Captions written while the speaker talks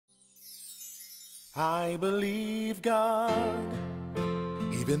I believe God,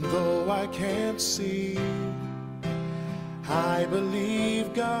 even though I can't see. I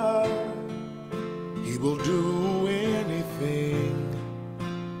believe God, He will do anything.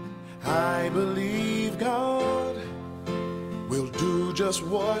 I believe God will do just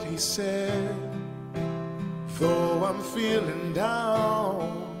what He said. Though I'm feeling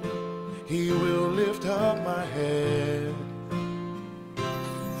down, He will lift up my head.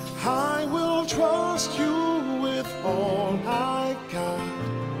 I will trust you with all I got.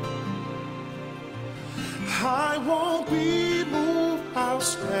 I won't be moved, I'll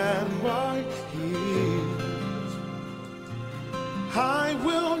stand right here. I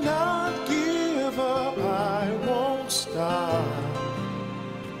will not give up, I won't stop.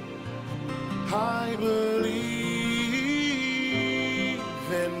 I believe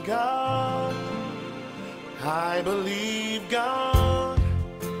in God. I believe God,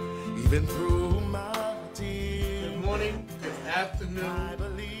 even through my tears. Good morning, good afternoon,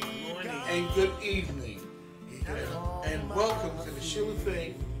 and good evening. And welcome to the Sheila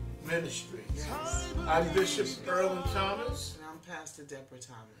Faith Ministries. Yes. I'm Bishop Earlin Thomas, And I'm Pastor Debra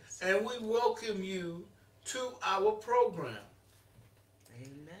Thomas. and we welcome you to our program.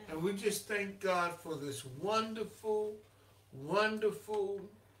 Amen. And we just thank God for this wonderful,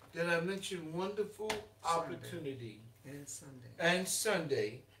 did I mention wonderful opportunity? And Sunday. And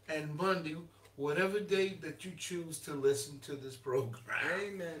Sunday and Monday, whatever day that you choose to listen to this program.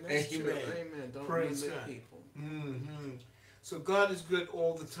 Amen. That's true. Amen. Amen. Don't Praise limit God. people. Mm-hmm. So God is good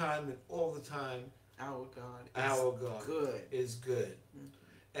all the time, and all the time Our God is our God good. is good.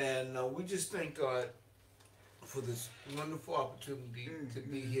 Mm-hmm. And we just thank God for this wonderful opportunity to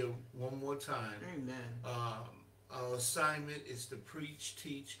be here one more time. Amen. Our assignment is to preach,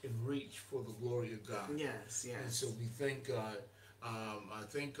 teach, and reach for the glory of God. Yes, yes. And so we thank God. I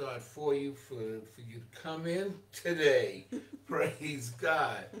thank God for you, for you to come in today. Praise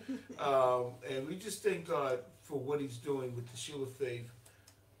God. And we just thank God for what He's doing with the Sheila Faith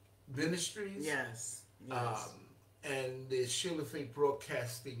Ministries. Yes. Yes. And the Sheila Faith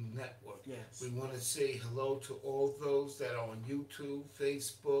Broadcasting Network. Yes. We want to say hello to all those that are on YouTube,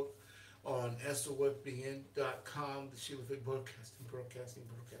 Facebook, on SOFBN.com, the Sheila Faith Broadcasting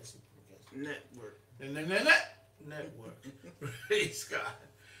Network. Network. Praise God.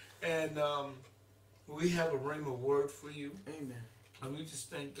 And we have a rhema word for you. Amen. And we just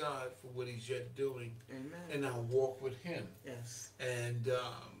thank God for what He's yet doing Amen. in our walk with Him. Yes. And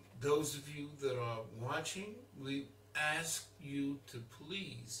those of you that are watching, we ask you to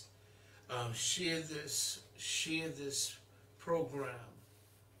please share this program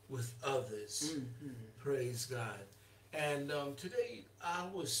with others. Mm-hmm. Praise God. And today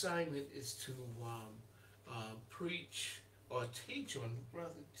our assignment is to preach or teach on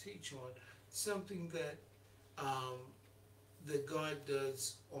something that that God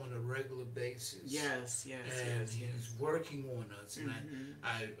does on a regular basis. Yes, yes, And yes, He's yes. working on us. And Mhm.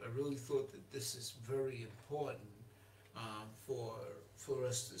 I really thought that this is very important for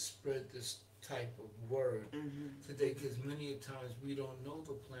us to spread this type of word Mm-hmm. today, because many times we don't know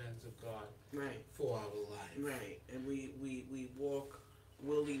the plans of God Right. for our life. Right. And we walk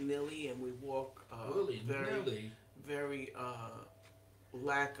willy-nilly, and we walk Really, very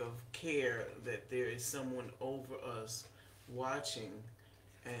lack of care that there is someone over us watching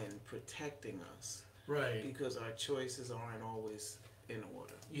and protecting us, right. because our choices aren't always in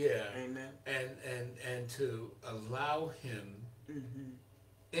order. Yeah. Amen. And to allow Him Mm-hmm.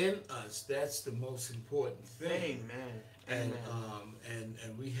 in us, that's the most important thing. Amen. And Amen.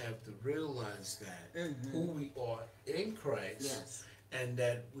 and we have to realize that Mhm. who we are in Christ, Yes. and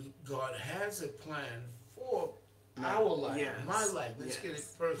that God has a plan for our life, Yes. my life. Let's get it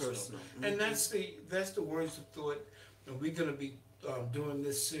Yes. personal. Mhm. And that's the words of thought. And we're going to be doing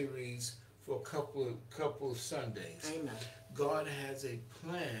this series for a couple of Sundays. Amen. God has a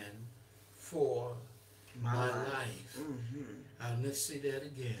plan for my life. Mm-hmm. Let's say that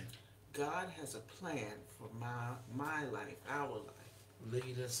again. God has a plan for my life, our life.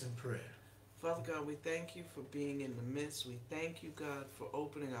 Lead us in prayer. Father God, we thank you for being in the midst. We thank you, God, for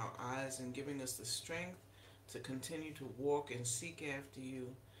opening our eyes and giving us the strength to continue to walk and seek after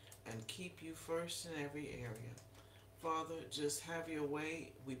you and keep you first in every area. Father, just have your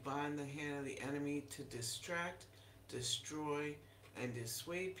way. We bind the hand of the enemy to distract, destroy, and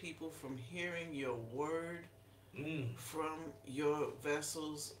dissuade people from hearing your word from your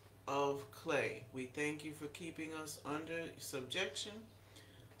vessels of clay. We thank you for keeping us under subjection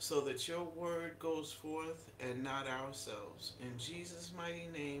so that your word goes forth and not ourselves. In Jesus' mighty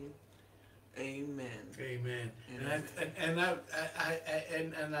name, Amen. Amen. Amen.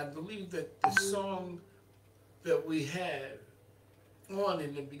 And I believe that the song that we had on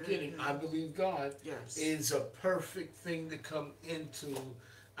in the beginning, I believe God, Yes. is a perfect thing to come into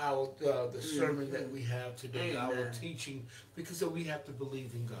our the sermon that we have today, our Amen. teaching, because we have to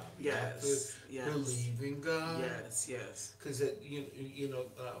believe in God. We have to Yes. believe in God. Yes. Because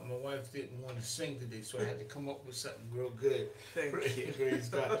my wife didn't want to sing today, so I had to come up with something real good. Thank you. Praise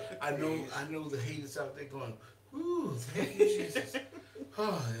God. I know the haters out there going, "Ooh, thank you, Jesus."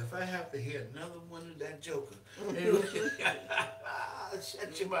 Oh, if I have to hear another one of that joker,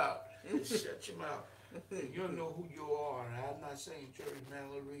 shut your mouth. Shut your mouth. You don't know who you are. I'm not saying Jerry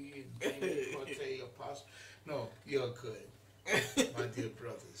Mallory and James Forte, Apostle. No, you're good, my dear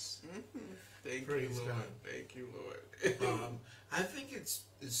brothers. Thank Praise you, Lord. God. Thank you, Lord. I think it's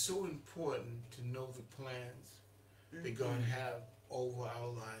so important to know the plans that God have over our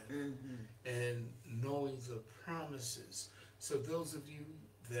life and knowing the promises. So those of you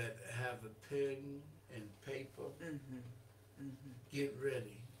that have a pen and paper, get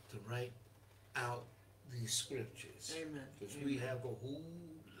ready to write out these scriptures. Amen. Because we have a whole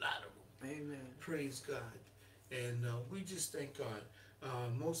lot of them. Amen. Praise God. And we just thank God.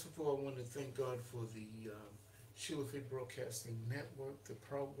 Most of all, I want to thank God for the Sheila Faith Broadcasting Network, the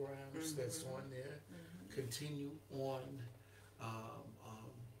programs that's on there. Continue on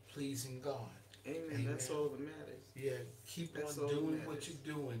pleasing God. Amen. Amen. That's all that matters. Yeah, keep That's on all doing that what matters.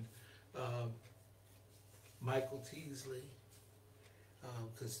 you're doing. Michael Teasley,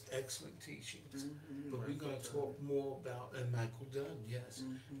 because excellent teachings. But we're going to talk more about, and Michael Dunn, yes.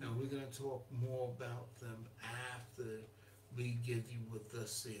 And we're going to talk more about them after we give you what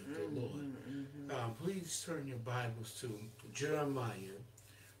thus saith the Lord. Please turn your Bibles to Jeremiah,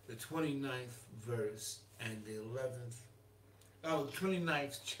 the 29th verse and the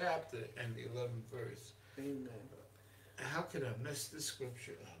 29th chapter and the 11th verse. Amen. How could I mess this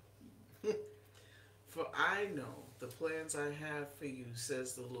scripture up? For I know the plans I have for you,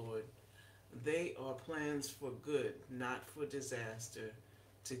 says the Lord. They are plans for good, not for disaster,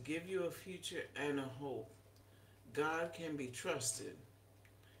 to give you a future and a hope. God can be trusted.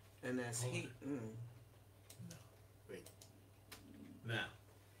 And as Hold he... No, wait. Now,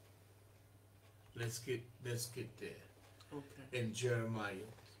 let's get there. Okay. In Jeremiah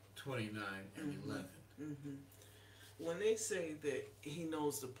 29 and 11. When they say that he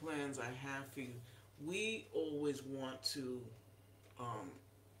knows the plans I have for you, we always want to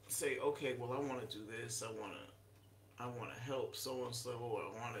say, okay, well, I want to do this, I want to help so and so, or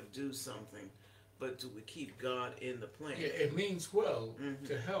I want to do something. But do we keep God in the plan? Yeah, it means well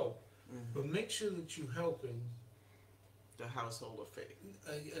to help, but make sure that you're helping the household of faith.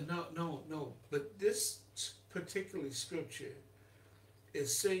 No. But this particular scripture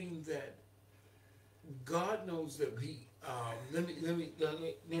is saying that God knows that he.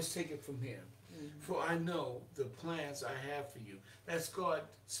 Let's take it from here. For I know the plans I have for you. That's God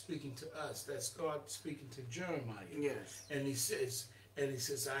speaking to us. That's God speaking to Jeremiah. Yes. And he says,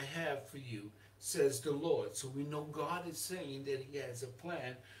 I have for you, says the Lord. So we know God is saying that he has a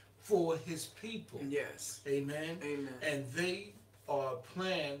plan for his people. Yes. Amen. Amen. And they are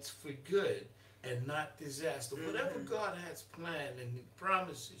plans for good and not disaster. Whatever God has planned and he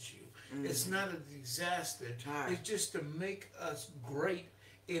promises you, it's not a disaster. It's just to make us great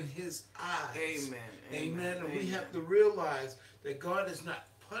in his eyes. Amen. And we have to realize that God is not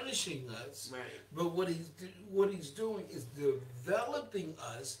punishing us, right, but what he's doing is developing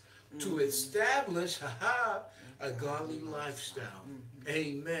us to establish a godly lifestyle.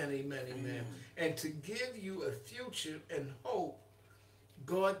 Amen. And to give you a future and hope.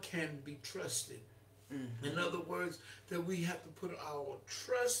 God can be trusted. In other words, that we have to put our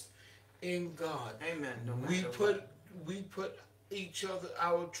trust in God. Amen. We put each other,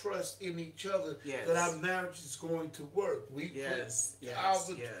 our trust in each other, yes, that our marriage is going to work. We put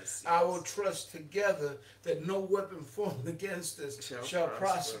our trust together that no weapon formed against us shall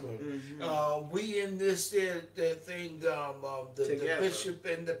prosper. We in this thing, the bishop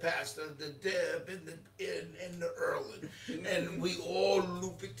and the pastor, the Deb and the Earlin, and we all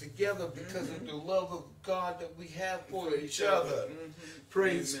loop it together because of the love of God that we have for each other.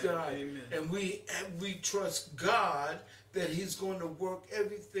 Praise God. Amen. And we trust God that he's going to work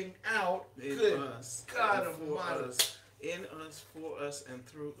everything out in good. Us, God for Almighty. us, in us, for us, and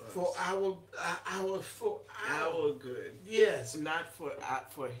through us. For our good. Yes. Not for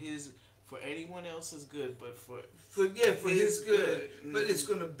anyone else's good, but for his good. But it's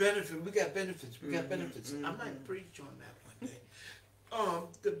going to benefit. We got benefits. I might preach on that one day.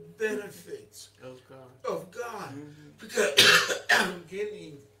 the benefits of God. of God. Mm-hmm. Because I'm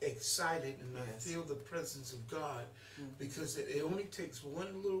getting excited and I Yes. feel the presence of God, Mm-hmm. because it only takes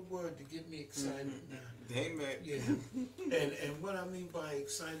one little word to get me excited Mm-hmm. now. Amen. Yeah. And what I mean by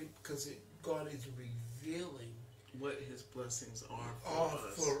excited, because God is revealing What His blessings are all for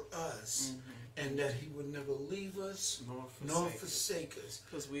us. for us, Mhm. and that He would never leave us Nor nor forsake us.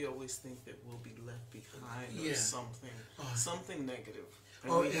 Because we always think that we'll be left behind Yeah. or something negative.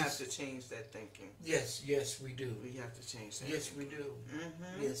 And Oh, we have it's- to change that thinking. Yes, we do. We have to change that Yes, we thinking. do.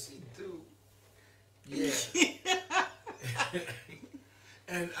 Mm-hmm. Yes, we do. Yeah.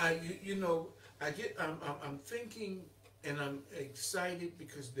 And I'm thinking, and I'm excited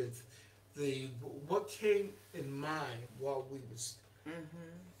because the what came in mind while we was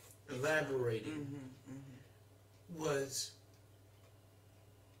Mm-hmm. elaborating Mm-hmm. Mm-hmm. was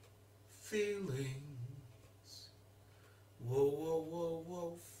feelings. Whoa, whoa, whoa,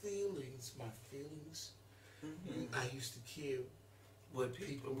 whoa, feelings. My feelings. Mm-hmm. I used to care what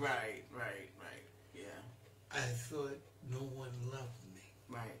people. Right. Yeah. I thought no one loved me.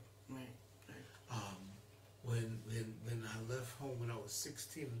 Right. When I left home when I was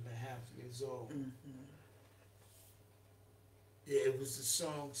 16 and a half years old. Mm-hmm. Yeah, it was the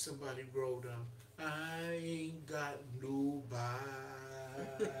song somebody wrote, I ain't got nobody.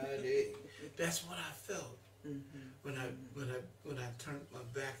 That's what I felt Mm-hmm. when I turned my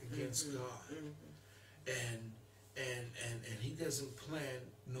back against God. Mm-hmm. And He doesn't plan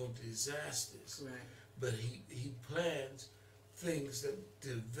no disasters, Right. but he plans things that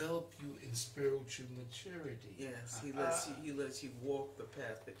develop you in spiritual maturity. Yes, he lets you walk the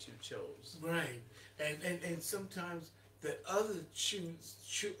path that you chose. Right, and sometimes that other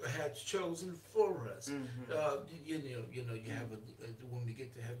had chosen for us. Mm-hmm. You have when we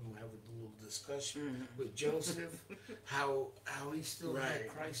get to heaven, we'll have a little discussion Mm-hmm. with Joseph, how he still had Right.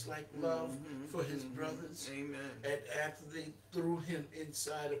 Christ-like love Mm-hmm. for his Mm-hmm. brothers. Amen. And after they threw him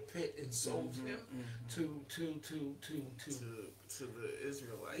inside a pit and sold Mm-hmm. him Mm-hmm. to the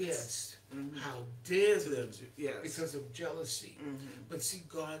Israelites. yes, Mm-hmm. how dare To them yes. because of jealousy. Mm-hmm. But see,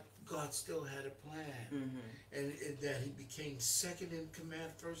 God still had a plan, Mm-hmm. and that He became second in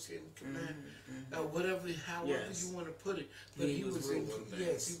command, first in command, Mm-hmm. however Yes. you want to put it. But He he was was in, ruling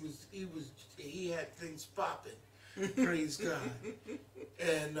yes, things. he had things popping. Praise God.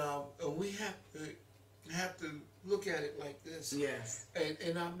 And we have to look at it like this. Yes. And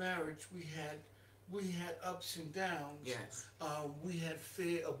in our marriage, we had ups and downs. Yes. We had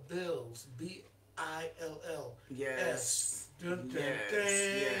fear of bills. BILL. Yes. Dun, dun,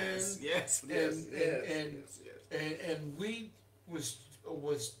 Yes. dun. Yes. And we was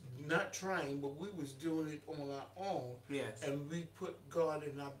not trying, but we was doing it on our own. Yes. And we put God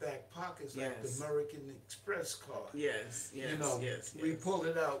in our back pockets like Yes. the American Express card. Yes. Yes. You know, Yes. we pull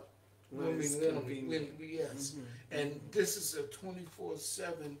it out when we it's want it. convenient. Yes. Mhm. And this is a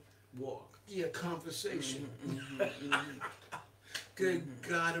 24/7 Walk. conversation. Mhm. Good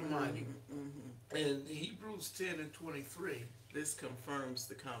God Almighty. Mhm. And Hebrews 10 and 23. This confirms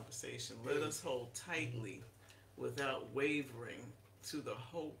the conversation. Let us hold tightly without wavering to the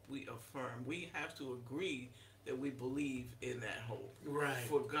hope we affirm. We have to agree that we believe in that hope. Right.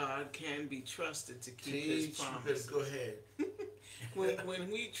 For God can be trusted to keep His Teach, you promises. better go ahead. When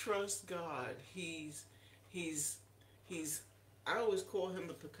we trust God, He's I always call Him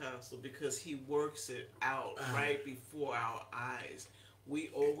the Picasso because He works it out right before our eyes. We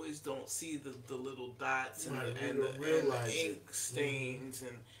always don't see the little dots and, Right, and, we the, don't and realize the it. ink stains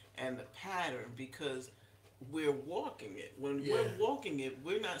and the pattern because we're walking it. When Yeah. we're walking it,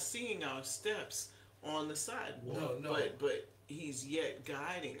 we're not seeing our steps on the sidewalk. No. But He's yet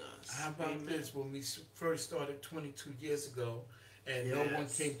guiding us. How about Amen. this? When we first started 22 years ago, and no one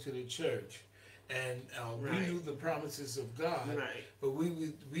Yes. came to the church, and Right. we knew the promises of God, Right. but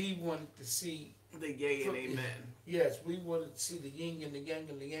we wanted to see. The yay and From- amen. Yes, we wanted to see the yin and the yang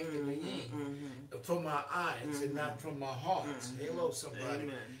and the yang and the yin from our eyes and not from our hearts. Hello, somebody.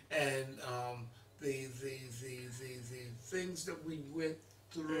 Amen. And the things that we went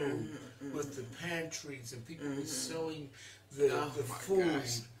through with the pantries and people were selling the my food.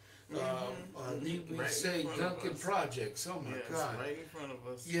 gosh. We Right in say front of Dunkin' us. Projects. Oh my Yes, God. right in front of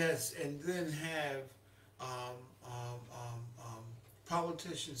us. Yes, and then have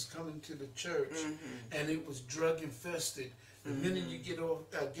politicians coming to the church, and it was drug infested. The minute you get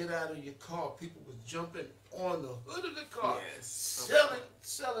get out of your car, people was jumping on the hood of the car, Yes.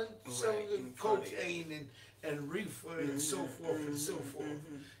 selling the in front of you. cocaine and reefer and so forth and so forth.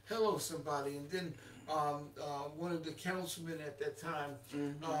 Hello, somebody. And then one of the councilmen at that time,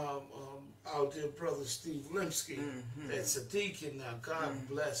 our dear brother Steve Limsky, that's a deacon now. God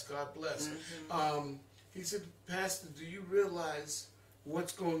bless. He said, Pastor, do you realize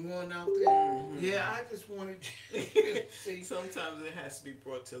what's going on out there? Yeah, I just wanted you to see. Sometimes it has to be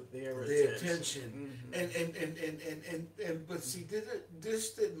brought to their attention. But see, this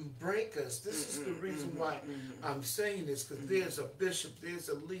didn't break us. This is the reason why I'm saying this, because there's a bishop, there's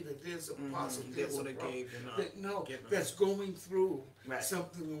a leader, there's a apostle, there's a prophet, that's going through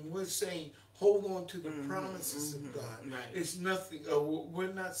something, and we're saying, hold on to the promises of God. It's nothing.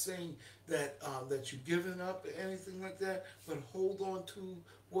 We're not saying that that you're giving up or anything like that, but hold on to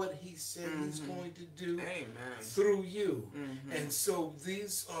what He said He's going to do through you. And so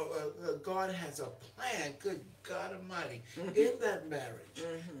these are, God has a plan. Good God Almighty, in that marriage,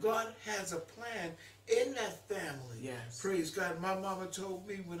 God has a plan in that family. Yes. Praise God. My mama told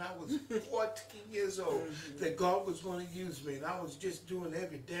me when I was 14 years old that God was going to use me, and I was just doing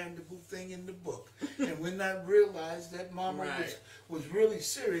every damnable thing in the book. And when I realized that Mama was really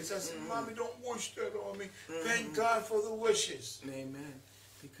serious, I said, Mommy, don't wish that on me. Thank God for the wishes. Amen.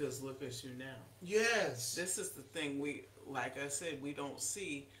 Because look at you now. Yes. This is the thing, we, like I said, we don't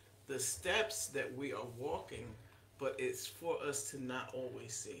see the steps that we are walking, but it's for us to not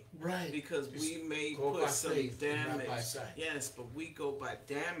always see. Right. Because we may put some damage. Yes, but we go by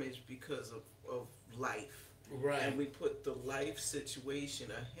damage because of life. Right. And we put the life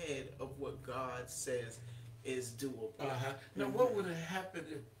situation ahead of what God says is doable. Now, what would have happened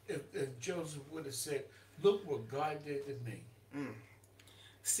if Joseph would have said, look what God did to me?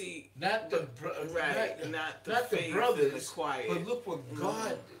 See, not the brothers, the quiet, but look what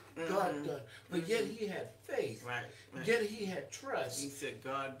God done. But yet he had faith. Yet he had trust. He said,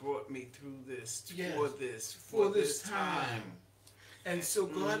 God brought me through this for this time. And so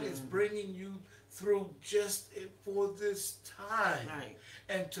God is bringing you through just for this time.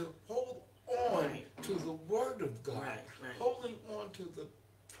 And to hold on to the word of God. Holding on to the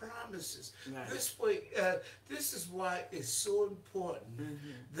promises. This way, this is why it's so important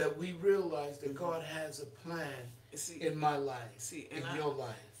that we realize that God has a plan in my life, in your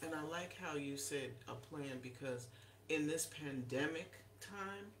life. And I like how you said a plan, because in this pandemic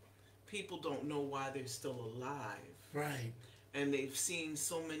time, people don't know why they're still alive. Right. And they've seen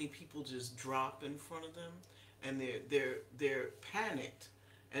so many people just drop in front of them, and they're panicked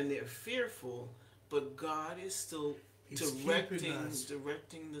and they're fearful, but God is still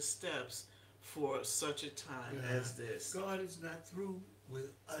directing the steps for such a time as this. God is not through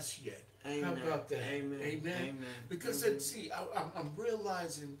with us yet. Amen. How about that? Amen. Amen. Because see, I'm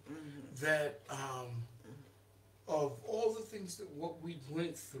realizing that of all the things that what we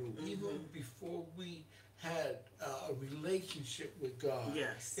went through, even before we had a relationship with God,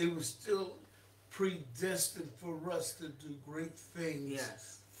 it was still predestined for us to do great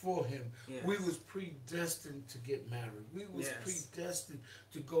things for Him. We was predestined to get married. We was predestined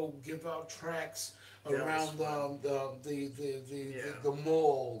to go give out tracts around the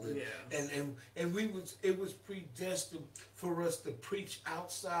mall, and it was predestined for us to preach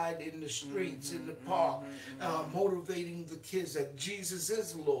outside in the streets, in the park, motivating the kids that Jesus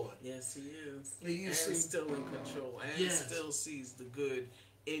is Lord. Yes, He is. He is still in control, and still sees the good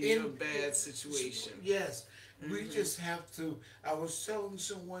in your bad situation. Yes. We just have to. I was telling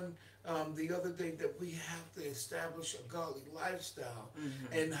someone the other day that we have to establish a godly lifestyle.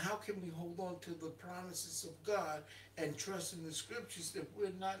 And how can we hold on to the promises of God and trust in the scriptures if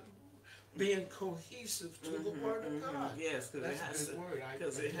we're not being cohesive to the word of God? Yes, because it has to.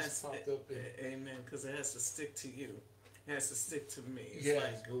 Because it has popped up. Amen. Because it has to stick to you. It has to stick to me. It's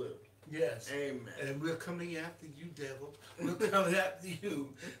like glue. Yes. Amen. And we're coming after you, devil. We're coming after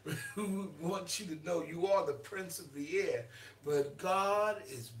you. We want you to know you are the prince of the air. But God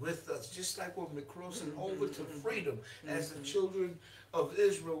is with us. Just like when we're crossing over to freedom, as the children of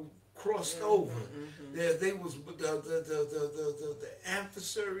Israel crossed over. They was the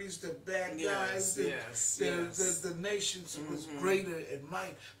adversaries, the bad guys, the nations was greater in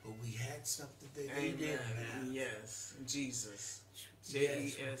might. But we had something that they didn't have. Yes. Jesus.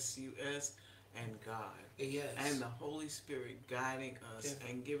 Jesus and God. Yes. And the Holy Spirit guiding us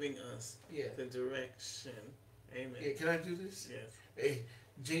and giving us the direction. Amen. Yeah, can I do this? Yes.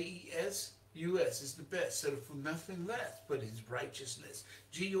 Jesus is the best. Settle for nothing less but His righteousness.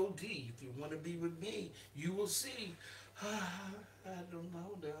 God. If you want to be with me, you will see. I don't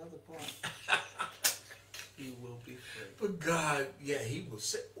know the other part. you will be free. But God, yeah, He will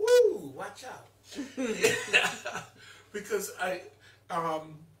say, "Woo, watch out," because I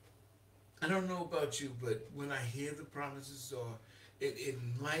don't know about you, but when I hear the promises, or it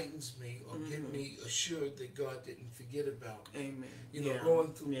enlightens me, or get me assured that God didn't forget about me. Amen. You know, Yeah.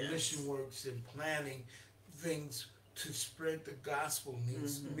 going through Yes. mission works and planning things to spread the gospel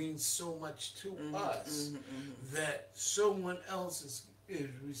means so much to us that someone else is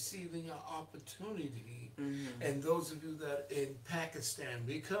receiving an opportunity. And those of you that in Pakistan,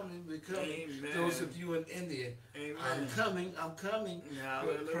 we're coming. Amen. Those of you in India, Amen. I'm coming.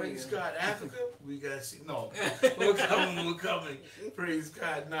 Hallelujah. Praise God. Africa, we gotta see. No, we're coming. Praise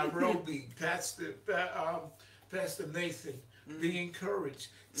God. Nairobi, Pastor Nathan, be encouraged.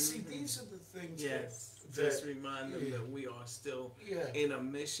 See, these are the things Yes. that Just remind them that we are still in a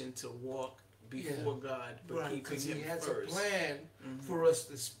mission to walk before God, but keeping because Him He has first. a plan for us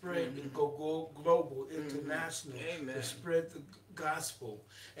to spread and go global, international, Amen. to spread the gospel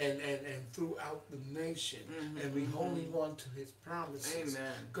and throughout the nation, and we holding on to His promises.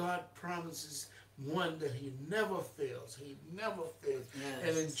 Amen. God promises one that He never fails. He never fails. Yes.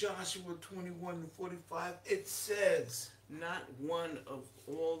 And in Joshua 21:45, it says, Not one of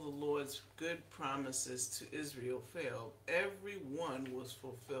all the Lord's good promises to Israel failed. Every one was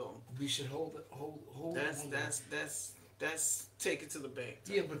fulfilled. we should hold That's take it to the bank.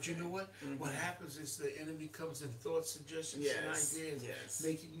 Yeah, but you know what? What happens is the enemy comes in thoughts, suggestions, and ideas,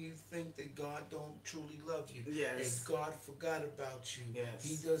 making you think that God don't truly love you. Yes. And God forgot about you. Yes.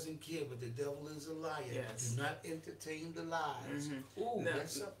 He doesn't care, but the devil is a liar. Yes. Do not entertain the lies. Ooh, Now-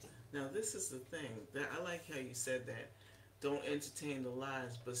 that's something. Now this is the thing. That I like how you said that. Don't entertain the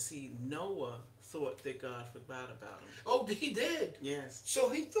lies, but see, Noah thought that God forgot about him. Oh, he did. Yes. So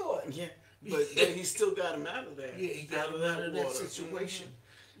he thought. Yeah. But then he still got him out of there. Yeah, he got him out of that water. situation.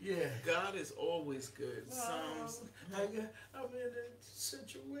 Yeah. God is always good. Psalms. I'm in a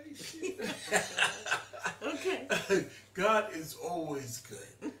situation. Okay. God is always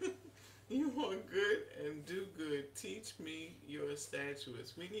good. You are good and do good. Teach me your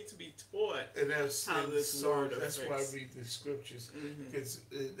statutes. We need to be taught And that's how in this word That's why I affects. read the scriptures, because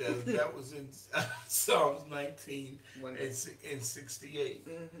that was in Psalms 19 and 68.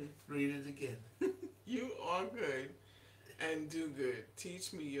 Read it again. You are good and do good.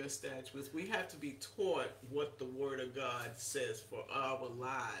 Teach me your statutes. We have to be taught what the Word of God says for our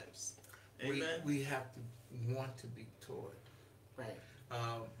lives. Amen. We have to want to be taught. Right.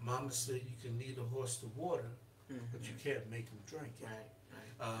 Mama said you can lead a horse to water, but you can't make him drink it. Right.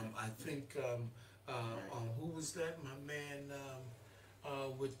 I think who was that? My man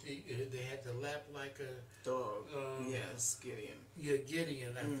with the they had the lap like a Dog. Yes, Gideon. Yeah,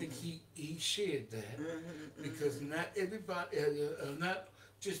 Gideon. I think he shared that because not everybody, not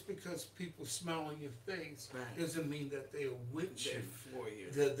just because people smile on your face doesn't mean that they are with you. They're for you.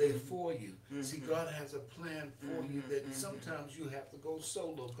 That they're for you. See, God has a plan for you that sometimes you have to go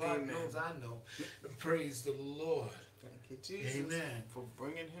solo. God knows, I know. Praise the Lord. Thank you, Jesus. Amen. For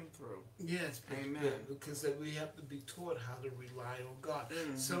bringing him through. Yes, Amen. because that we have to be taught how to rely on God.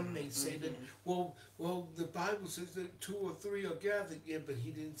 Some may say that, well, the Bible says that 2 or 3 are gathered. Yeah, but He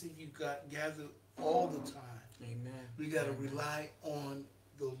didn't say you got gathered all the time. Amen. We got to rely on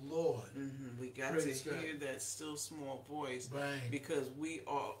the Lord. We got Praise to hear God. that still small voice, Right. because we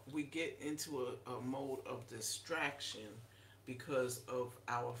get into a mode of distraction because of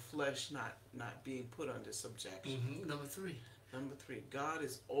our flesh not being put under subjection. Number 3. Number 3, God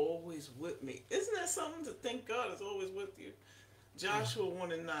is always with me. Isn't that something to think God is always with you? Joshua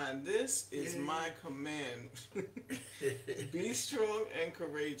 1:9, this is my command. Be strong and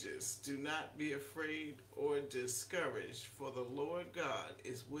courageous. Do not be afraid or discouraged, for the Lord God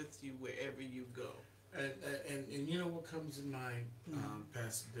is with you wherever you go. And you know what comes in mind,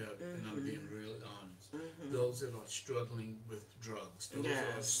 Pastor Deb, and I'm being real honest. Those that are struggling with drugs,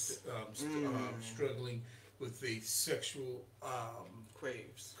 those that are struggling with the sexual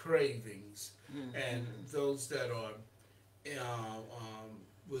cravings, and those that are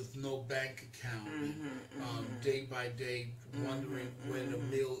with no bank account, day by day, wondering when a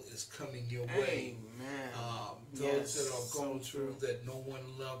meal is coming your way. Amen. Those that are going through that no one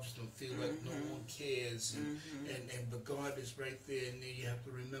loves them, feel like no one cares, but God is right there, and then you have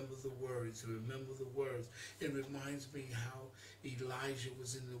to remember the words. Remember the words. It reminds me how Elijah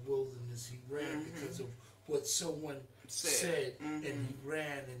was in the wilderness. He ran because of what someone said, and he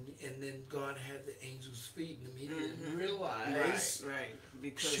ran, and then God had the angels feeding him. He didn't realize, right,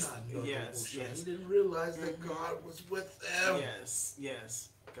 because he didn't realize that God was with them. Yes,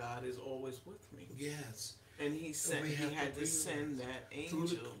 God is always with me. Yes, And he had to send that angel.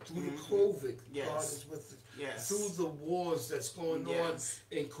 Through the COVID, Yes. God is with us. Yes. Through the wars that's going Yes.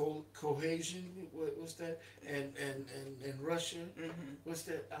 on in cohesion, what's that? And Russia, what's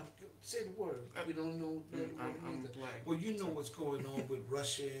that? Say the word. We don't know. I'm black. Well, you know what's going on with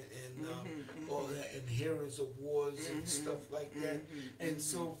Russia and all that, and hearings of wars and stuff like that. And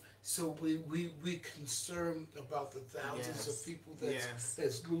so we concerned about the thousands of people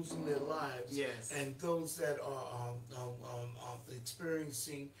that's losing their lives, and those that are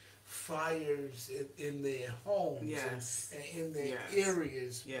experiencing fires in their homes and in their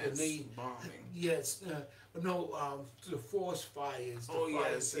areas, and they bombing. The forest fires.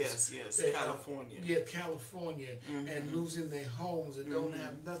 California. California, and losing their homes and don't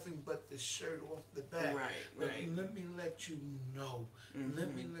have nothing but the shirt off the back. But let me let you know.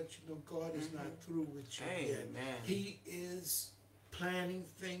 Let me let you know, God is not through with you yet. He is planning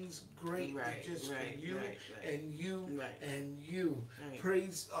things great just for you and you and you.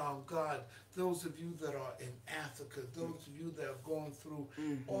 Praise God. Those of you that are in Africa, those of you that are going through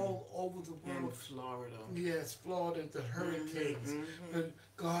all over the world. In Florida. Yes, Florida, the hurricanes. But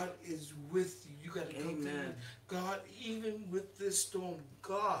God is with you. You got to come to Him. God, even with this storm,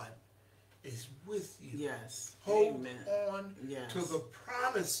 God is with you. Yes. Hold on to the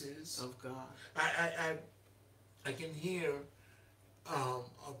promises of God. I can hear our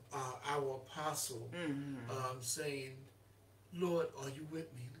apostle saying, Lord, are you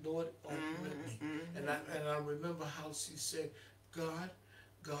with me? Lord, are you with me? And I remember how she said, God,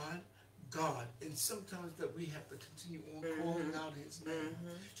 God, God. And sometimes that we have to continue on calling out His name.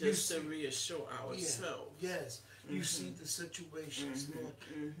 Just to reassure ourselves. Yes. You see the situations, Lord.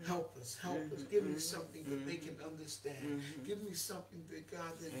 Help us, help us. Give me something that they can understand. Give me something that,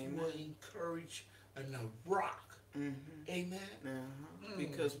 God, that you will encourage and rock. Amen.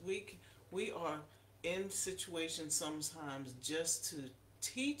 Because we are in situations sometimes just to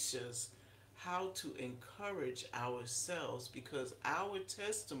teach us how to encourage ourselves, because our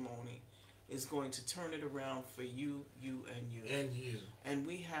testimony is going to turn it around for you, you, and you. And you. And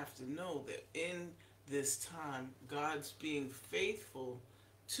we have to know that in this time, God's being faithful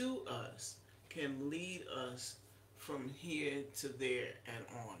to us can lead us from here to there and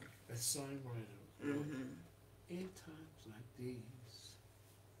on. A songwriter. In times like these,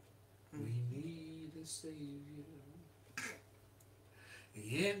 we need a Savior.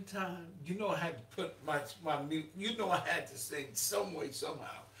 In time, you know, I had to put my mute. You know, I had to sing some way,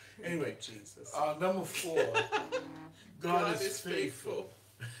 somehow. Anyway, Jesus. Number 4, God is faithful.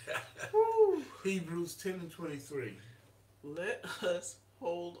 Hebrews 10:23. Let us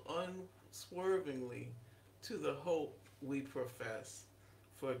hold unswervingly to the hope we profess,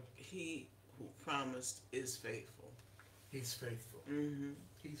 for He who promised is faithful. He's faithful.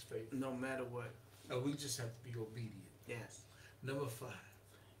 He's faithful. No matter what. We just have to be obedient. Yes. Number 5.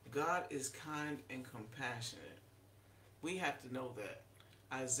 God is kind and compassionate. We have to know that.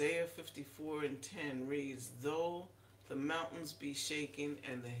 Isaiah 54:10 reads, though the mountains be shaken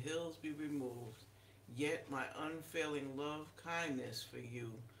and the hills be removed, yet my unfailing love kindness for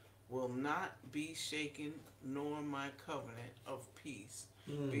you will not be shaken, nor my covenant of peace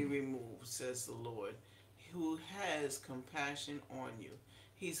be removed, says the Lord, who has compassion on you.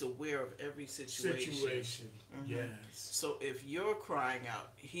 He's aware of every situation. Yes. So if you're crying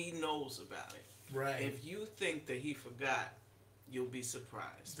out, He knows about it. Right. If you think that He forgot, you'll be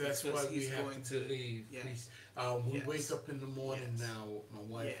surprised. That's why we have to believe. Yes. We wake up in the morning now, my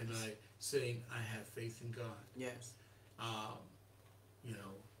wife and I, saying, I have faith in God. Yes. You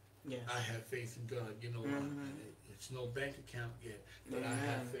know, I have faith in God. You know, it's no bank account yet, but I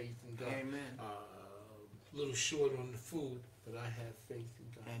have faith in God. Amen. A little short on the food, but I have faith in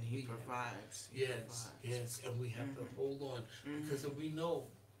God. And He provides. Yes, and we have to hold on, because we know,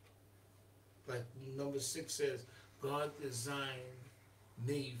 like number 6 says, God designed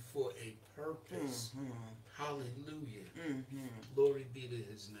me for a purpose. Hallelujah. Glory be to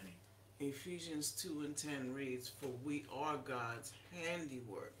His name. Ephesians 2:10 reads, for we are God's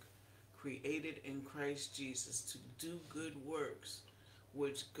handiwork, created in Christ Jesus to do good works,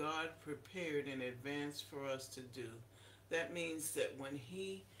 which God prepared in advance for us to do. That means that when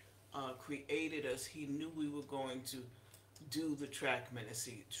He created us, He knew we were going to do the track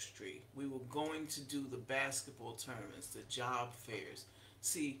ministry. We were going to do the basketball tournaments, the job fairs.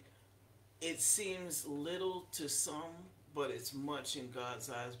 See, it seems little to some, but it's much in God's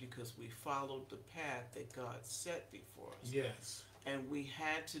eyes, because we followed the path that God set before us. Yes. And we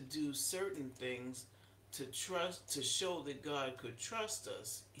had to do certain things to show that God could trust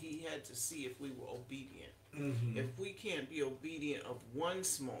us. He had to see if we were obedient. Mm-hmm. If we can't be obedient of one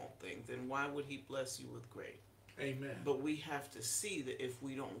small thing, then why would he bless you with great? Amen. But we have to see that if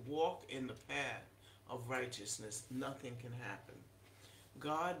we don't walk in the path of righteousness, nothing can happen.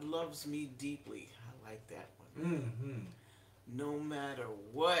 God loves me deeply. I like that one. Mm-hmm. No matter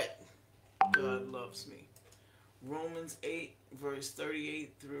what, God loves me. Romans 8, verse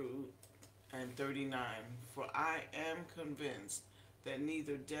 38 through and 39. For I am convinced that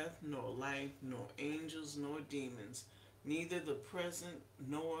neither death nor life, nor angels nor demons, neither the present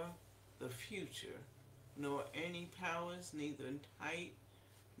nor the future, nor any powers, neither height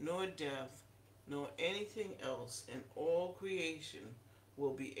nor depth, nor anything else in all creation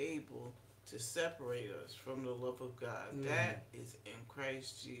will be able to separate us from the love of God. That is in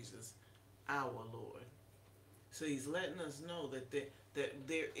Christ Jesus our Lord. So he's letting us know that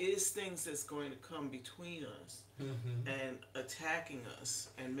there is things that's going to come between us and attacking us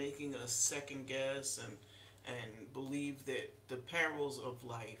and making us second guess and believe that the perils of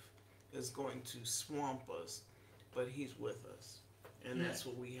life is going to swamp us, but he's with us, and that's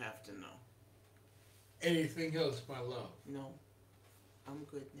what we have to know. Anything else, my love? No, I'm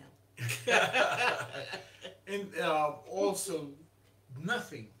good now. And also,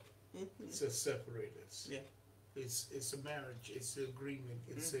 nothing to separate us. Yeah. It's a marriage. It's an agreement.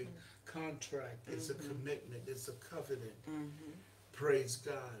 It's a contract. It's a commitment. It's a covenant. Praise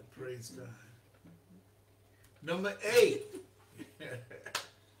God. Praise God. Number 8.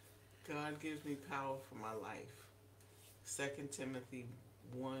 God gives me power for my life. 2 Timothy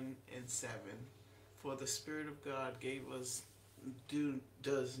 1 and 7. For the Spirit of God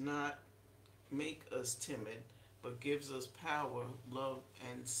does not make us timid, but gives us power, love,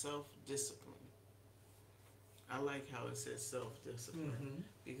 and self-discipline. I like how it says self-discipline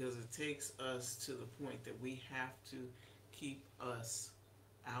because it takes us to the point that we have to keep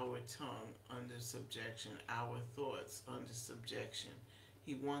our tongue under subjection, our thoughts under subjection.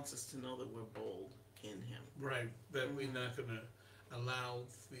 He wants us to know that we're bold in him. Right. That we're not going to allow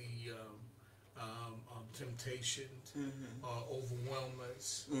the temptation overwhelm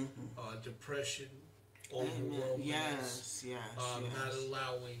us, depression overwhelm us. Yes. Not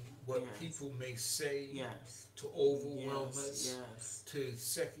allowing what people may say to overwhelm us, to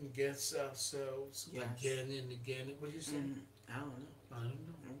second guess ourselves again and again. What do you say? I don't know.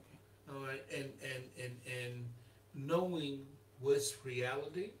 Okay. All right, and knowing what's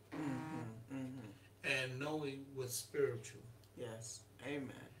reality and knowing what's spiritual. Yes.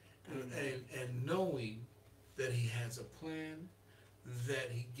 Amen. And knowing that he has a plan,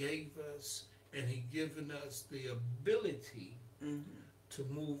 that he gave us, and he given us the ability to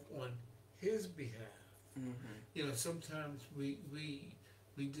move on his behalf. You know, sometimes we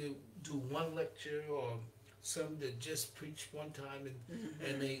do one lecture or some that just preach one time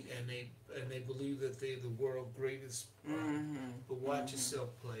and they believe that they're the world's greatest. But watch yourself,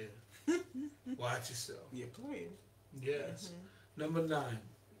 player. Watch yourself. You're playing. Yes. Number 9.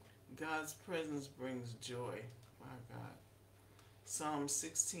 God's presence brings joy. My God. Psalm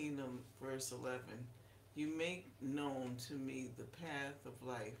 16 verse 11. You make known to me the path of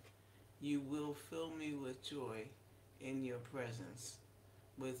life. You will fill me with joy in your presence,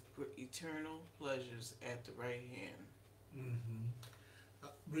 with eternal pleasures at the right hand.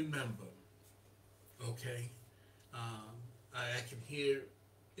 Remember, okay, I can hear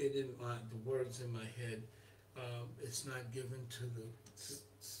it in the words in my head. It's not given to the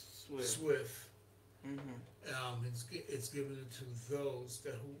swift. It's given to those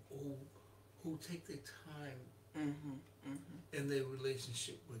that who take their time in their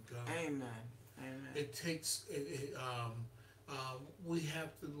relationship with God. Amen. It takes. We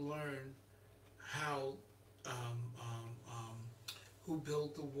have to learn how. Who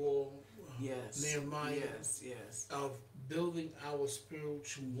built the wall? Nehemiah. Yes. Of building our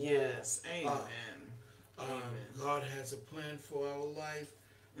spiritual wall. Yes. Amen. God has a plan for our life.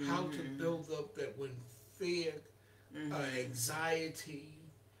 How to build up that when fear, anxiety,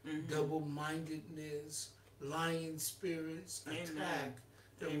 double-mindedness, lying spirits attack,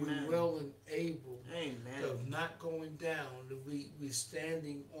 that we're well and able of not going down. We're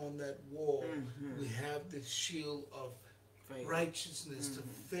standing on that wall. We have the shield of righteousness to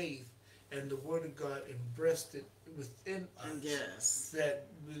faith and the Word of God embraced within us. Yes. That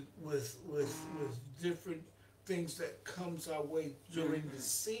with different things that comes our way during the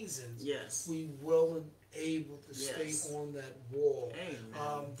seasons, we well and able to stay on that wall.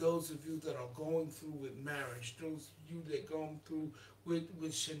 Those of you that are going through with marriage, those of you that are going through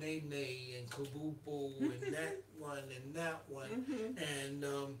with Shanae and Kabubu and that one and that one, and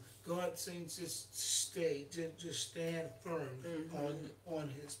God saying just stay, just stand firm on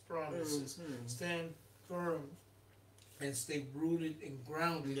His promises. Stand firm and stay rooted and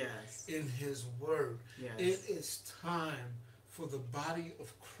grounded Yes. in His Word. Yes. It is time for the body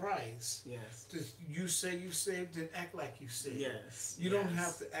of Christ Yes. to, you say you saved, then act like you saved. Yes. You don't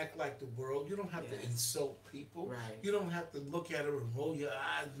have to act like the world. You don't have to Yes. insult people. Right. You don't have to look at her and roll your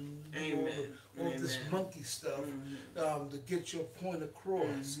eyes and do Amen. all this Amen. monkey stuff to get your point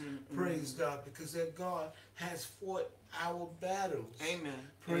across. Praise God, because that God has fought our battles.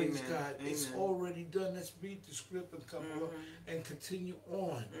 Amen. Praise Amen. God. Amen. It's already done. Let's read the script and come on and continue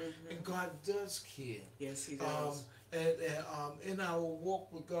on. And God does care. Yes, He does. And in our walk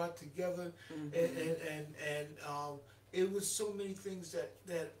with God together, and it was so many things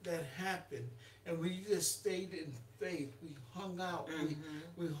that happened, and we just stayed in faith. We hung out.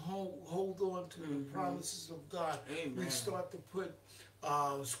 We hold on to the promises of God. Amen. We start to put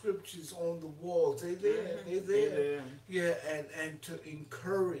scriptures on the walls. They there. They there. Yeah, and to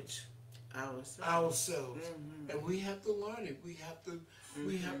encourage ourselves. And we have to learn it. We have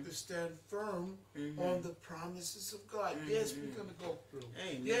to stand firm on the promises of God. Yes, we're going to go through.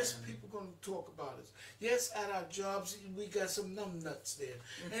 Amen. Yes, people are going to talk about us. Yes, at our jobs we got some numbnuts there.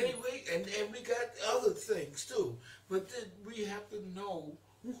 Anyway, and we got other things too. But then we have to know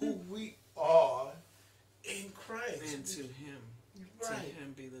who we are in Christ. And to Him. Right. To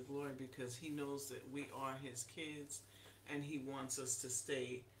Him be the glory, because He knows that we are His kids, and He wants us to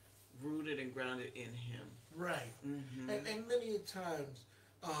stay rooted and grounded in Him. Right. And many a times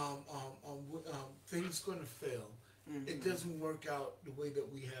things going to fail. It doesn't work out the way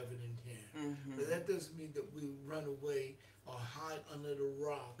that we have it in here. But that doesn't mean that we run away or hide under the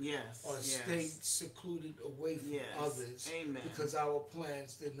rock. Yes. Or stay secluded away from others. Amen. Because our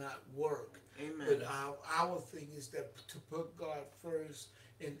plans did not work. Amen. But our thing is that to put God first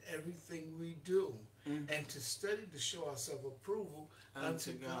in everything we do. And to study to show ourselves approval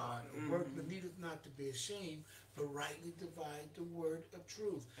unto God. Work that needeth not to be ashamed, but rightly divide the word of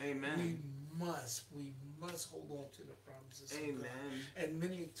truth. Amen. We must hold on to the promises of God. And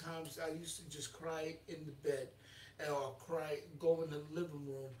many times I used to just cry in the bed, or go in the living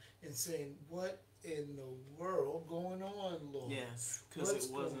room and saying, "What in the world going on, Lord?" Yes, because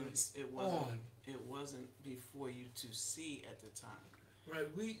it wasn't before you to see at the time. Right,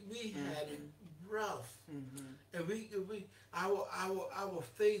 we had it rough, and our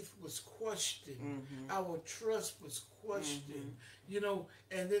faith was questioned, our trust was questioned,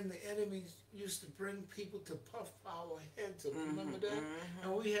 and then the enemy used to bring people to puff our heads up. Remember that?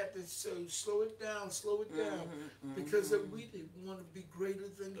 And we had to say, slow it down, because we didn't want to be greater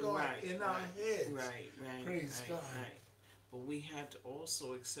than God in our heads. Right. Praise God. Right. But we had to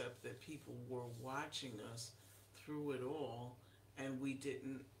also accept that people were watching us through it all. And we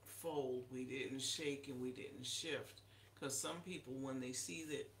didn't fold, we didn't shake, and we didn't shift. Because some people, when they see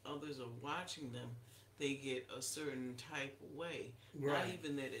that others are watching them, they get a certain type of way. Right. Not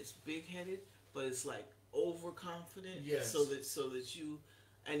even that it's big-headed, but it's like overconfident. Yes. So that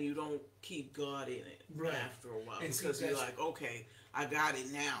you don't keep God in it after a while. And because you're like, okay, I got it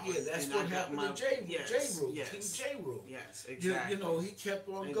now. Yeah, that's what happened to J Rule, King J Rule. Yes, exactly. He kept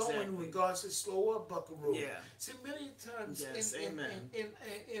on going when God said, slow up, Buckaroo. Yeah. See, many times Amen.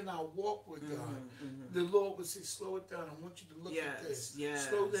 in our walk with God, the Lord would say, slow it down. I want you to look at this. Yes.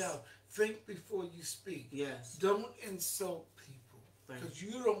 Slow down. Think before you speak. Yes. Don't insult people. Because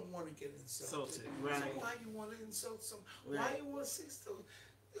you don't want to get insulted. Right. So why you want to insult someone? Right. Why you want to say so?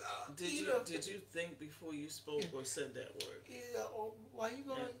 Did you think before you spoke or said that word? Yeah, or why you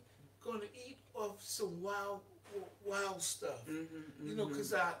gonna eat off some wild stuff?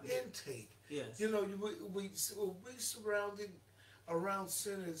 Because our intake. Yes. We surrounded around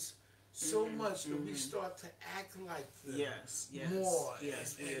sinners so much that we start to act like them. Yes. More.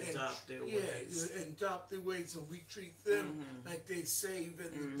 Yes. We adopt their ways. Yeah, adopt their ways, and we treat them like they saved,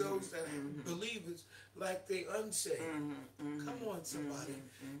 and those that are believers like they unsaved. Come on, somebody.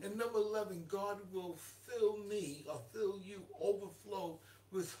 And number 11, God will fill me or fill you, overflow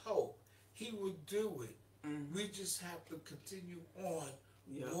with hope. He will do it. We just have to continue on.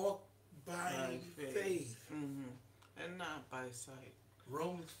 Walk by faith. And not by sight.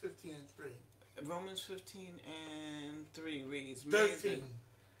 Romans 15:3. Romans 15:3 reads, 13.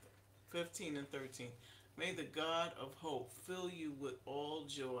 15 and 13. May the God of hope fill you with all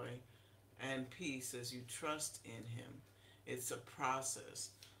joy and peace as you trust in Him. It's a process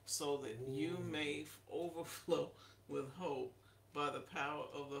so that you may overflow with hope by the power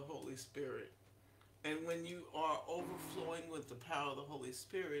of the Holy Spirit. And when you are overflowing with the power of the Holy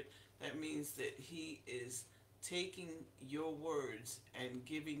Spirit, that means that He is taking your words and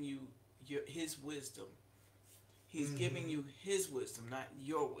giving you His wisdom. He's giving you His wisdom, not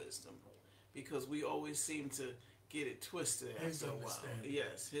your wisdom. because we always seem to get it twisted His after a while. understanding.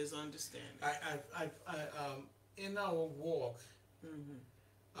 Yes, his understanding. In our walk, Mm-hmm.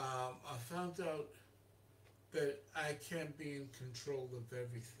 I found out that I can't be in control of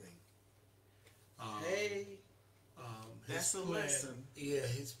everything. Hey, His that's a plan, lesson. Yeah,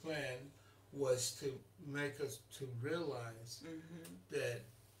 his plan was to make us to realize Mm-hmm. that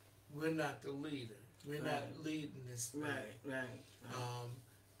we're not the leader. We're not Right. leading this thing. Right.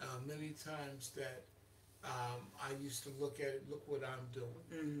 Many times that I used to look at it, look what I'm doing.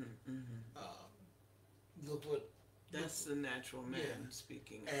 Mm-hmm. Mm-hmm. Look what, That's the natural man Yeah.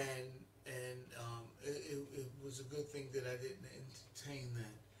 speaking. and it was a good thing that I didn't entertain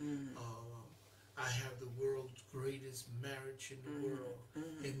that. Mm-hmm. I have the world's greatest marriage in the Mm-hmm. world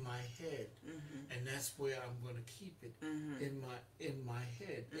Mm-hmm. in my head, Mm-hmm. and that's where I'm going to keep it Mm-hmm. in my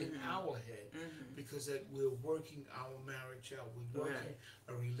head, in Mhm. our head, Mm-hmm. because that we're working our marriage out. We're working Right.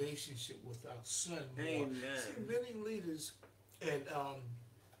 a relationship with our son more. Amen. See, many leaders, and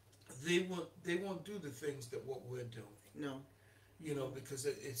they won't do the things that what we're doing. No. You know, because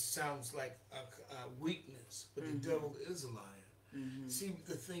it sounds like a weakness, but Mhm. the devil is a liar. Mm-hmm. See,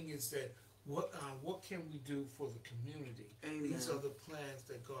 the thing is that what can we do for the community? Amen. These are the plans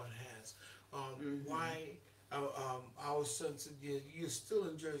that God has. Mhm. Why? Our son said, "You're still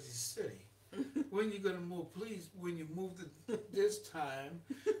in Jersey City. When you gonna move? Please, when you move this time,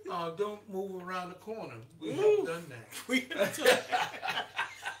 don't move around the corner. We have done that. We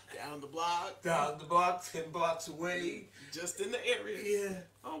down the block, Down the block, 10 blocks away. just in the area. Yeah,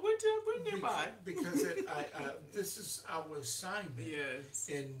 Oh, we're nearby. because this is our assignment Yes.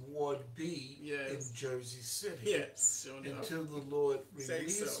 in Ward B Yes. in Jersey City. Yes. Sure enough. Until the Lord Say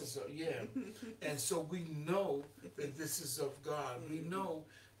releases so. us. Yeah. And so we know that this is of God. We know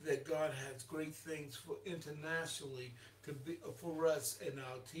that God has great things for internationally to be for us in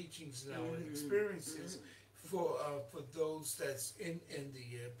our teachings and our experiences. For those that's in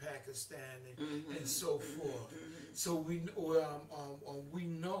India, Pakistan, and so forth. So we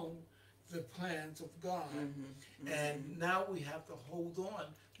know the plans of God, and now we have to hold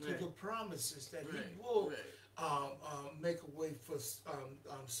on to Right. the promises that He Right. will Right. make a way for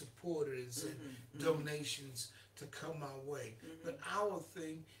supporters and donations to come our way. But our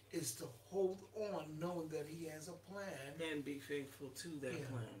thing is to hold on, knowing that He has a plan. And be faithful to that Yeah.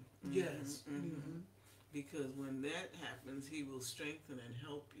 plan. Yes. Because when that happens, he will strengthen and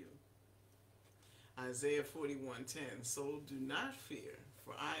help you. Isaiah 41:10. So do not fear,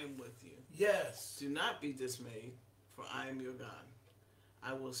 for I am with you. Yes. Do not be dismayed, for I am your God.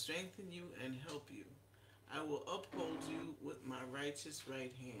 I will strengthen you and help you. I will uphold you with my righteous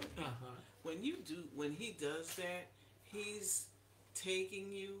right hand. When he does that, he's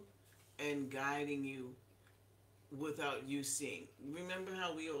taking you and guiding you without you seeing. Remember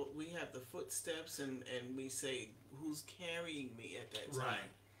how we have the footsteps and we say, who's carrying me at that time?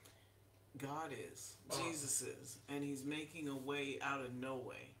 Right. God is. Jesus is. And he's making a way out of no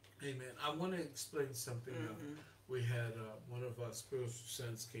way. Amen. I want to explain something. We had one of our spiritual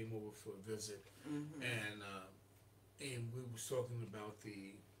sons came over for a visit, and we were talking about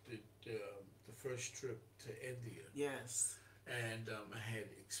the first trip to India. Yes. And I had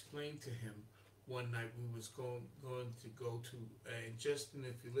explained to him one night we was going to go to, and Justin,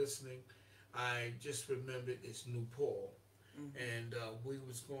 if you're listening, I just remembered it's New Paul, and we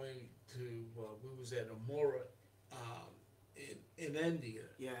was going to we was at Amora in India.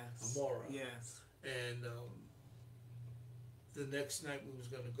 Yes. Amora. Yes. And the next night we was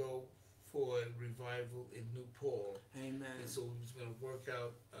going to go for a revival in New Paul. Amen. And so we was going to work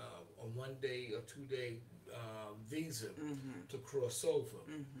out a 1 day or 2 day visa to cross over.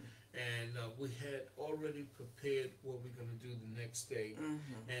 And we had already prepared what we're going to do the next day.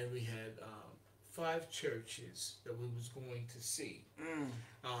 And we had 5 churches that we was going to see,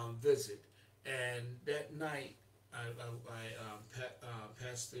 visit. And that night,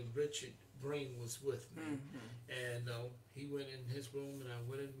 Pastor Richard Brain was with me. And he went in his room and I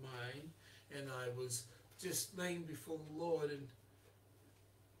went in mine. And I was just laying before the Lord, and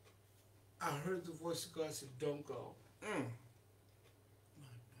I heard the voice of God say, "Don't go."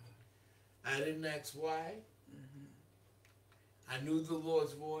 I didn't ask why. I knew the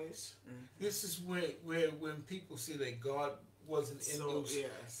Lord's voice. This is when people see that God wasn't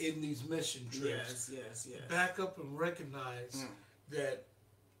in these mission trips. Yes. Back up and recognize that.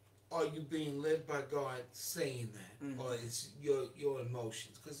 Are you being led by God saying that, or it's your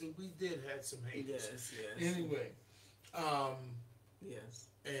emotions? Because we did have some haters. Yes. Anyway, Yes.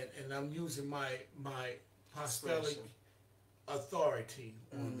 and I'm using my apostolic authority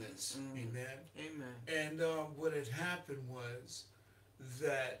on this. Amen. Amen. And what had happened was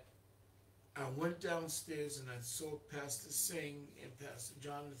that I went downstairs and I saw Pastor Singh and Pastor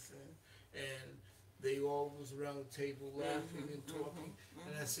Jonathan, and they all was around the table laughing and talking.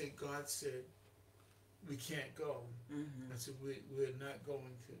 And I said, God said, we can't go. I said, we're not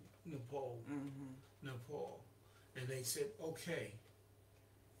going to Nepal. Nepal. And they said, okay.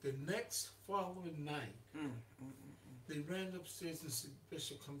 The next following night, they ran upstairs and said,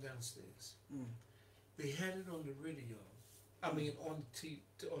 Bishop, come downstairs. They had it on the radio. I mean, on the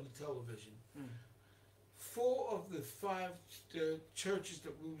television. 4 of the 5 churches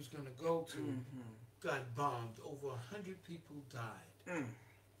that we was going to go to got bombed. Over 100 people died.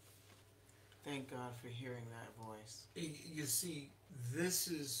 Thank God for hearing that voice. You see, this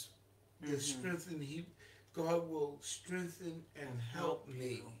is the strength, and God will strengthen and help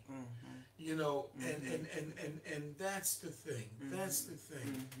me. You know, and that's the thing. That's the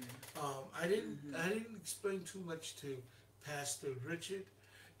thing. I didn't explain too much to Pastor Richard,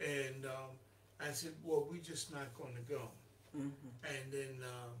 and I said, well, we're just not going to go. And then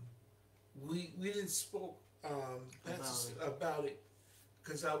we didn't spoke about it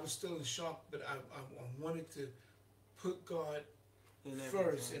because I was still in shock, but I wanted to put God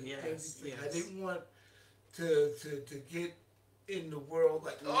first and everything. I didn't want to get in the world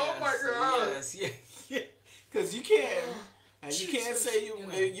like, oh my God. Because you can. And you can't say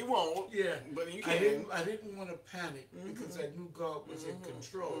you won't. Yeah. But you can. I didn't want to panic because I knew God was in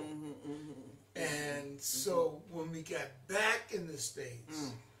control. And so when we got back in the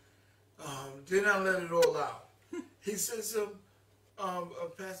States, then I let it all out. He says,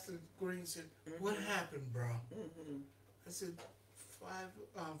 Pastor Green said, what happened, bro? I said, 4 of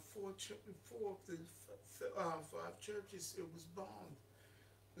the 5 churches, it was bombed.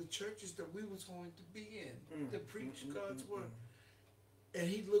 The churches that we was going to be in, to preach God's word. And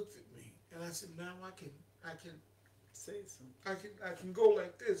he looked at me, and I said, now I can say something. I can go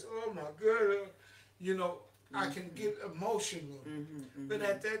like this. Oh my God, you know, I can get emotional. But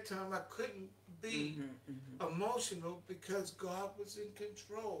at that time, I couldn't be emotional because God was in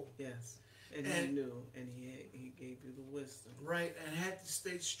control. Yes, and he knew, and he gave you the wisdom. Right, and had to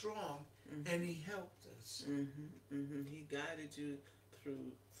stay strong, and he helped us. He guided you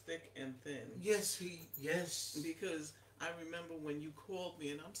through thick and thin. Yes. Because I remember when you called me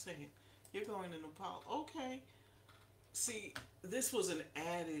and I'm saying, you're going to Nepal. Okay. See, this was an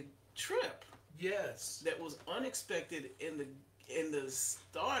added trip. Yes. That was unexpected in the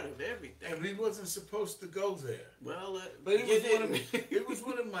start of everything. And we wasn't supposed to go there. Well, but it was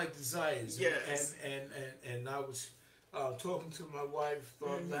one of my desires. Yes. And I was talking to my wife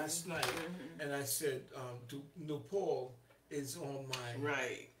last night, and I said, Nepal is on my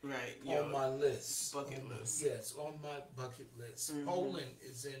on my list. Bucket list. Yes, on my bucket list. Poland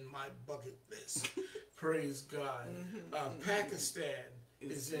is in my bucket list. Praise God. Pakistan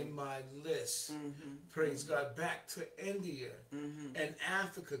is in my list. Praise God. Back to India and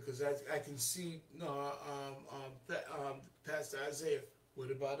Africa, because I can see Pastor Isaiah.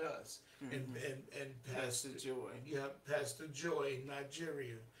 What about us? And Pastor Joy. Yeah, Pastor Joy in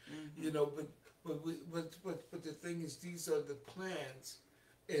Nigeria. You know, but the thing is, these are the plans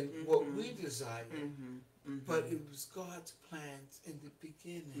and what we desire. But it was God's plans in the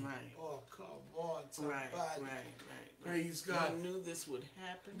beginning. Right. Oh, come on, somebody. Right. Praise God. He knew this would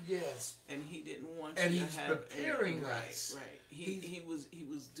happen. Yes. And he didn't want and you he's to have preparing us. Right. He was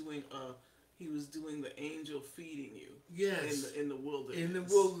doing the angel feeding you. Yes. In the wilderness. In the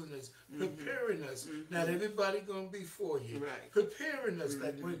wilderness. Preparing us. Not everybody gonna be for you. Right. Preparing us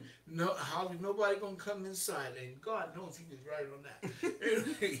like when nobody gonna come inside. And God knows he was right on that.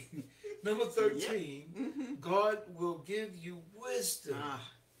 Anyway, number 13, God will give you wisdom.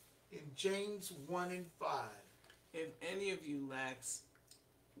 In James 1:5. If any of you lacks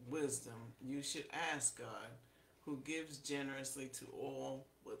wisdom, you should ask God, who gives generously to all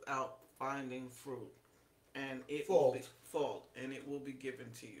without finding fruit, and it will be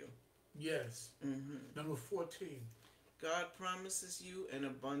given to you. Yes. Number 14. God promises you an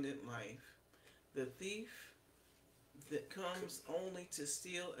abundant life. The thief that comes only to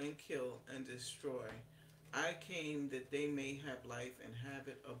steal and kill and destroy. I came that they may have life and have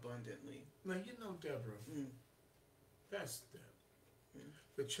it abundantly. Now you know, Debra. That's Debra.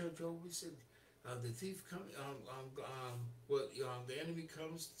 The church always said, the thief comes. The enemy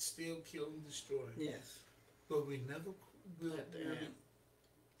comes to steal, kill, and destroy. Yes. But we never will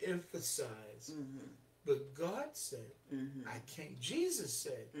emphasize. But God said, I came. Jesus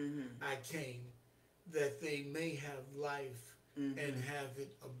said, I came that they may have life and have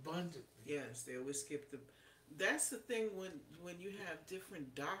it abundantly. Yes, they always skip that's the thing when you have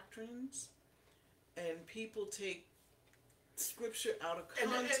different doctrines and people take scripture out of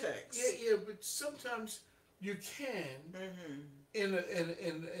And context. yeah, but sometimes you can in a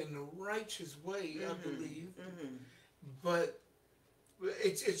righteous way, I believe. But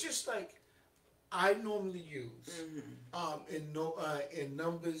it's just like I normally use in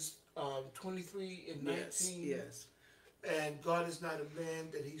Numbers 23 and 19. Yes. And God is not a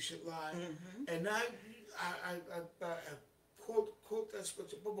man that he should lie. And I quote that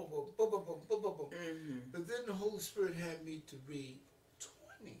scripture, boom, boom, boom, boom, boom, boom, boom, boom. But then the Holy Spirit had me to read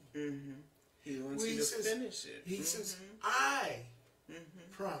 20. He wants you to finish it. He says, I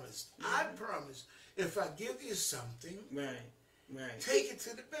promised. I promise. If I give you something, right, take it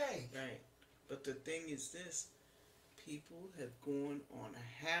to the bank. right. But the thing is this: people have gone on a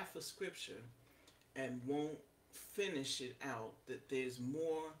half a scripture and won't finish it out. That there's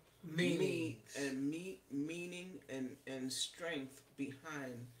more meaning and strength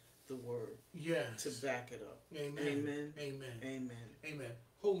behind the word. Yes. To back it up. Amen. Amen. Amen. Amen. Amen.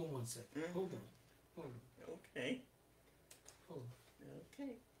 Hold on one second. Hold on. Okay. Hold on.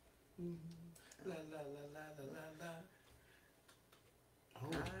 Okay. La la la la la la la.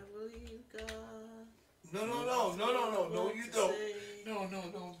 Hold I on. believe God. No, you don't. No,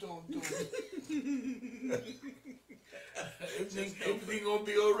 don't. Everything gonna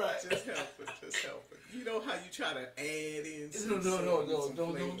be all right. Just help it. You know how you try to add in No,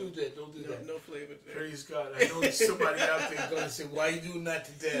 don't do that. Don't do that. No flavor there. Praise God. I know there's somebody out there gonna say, why you doing that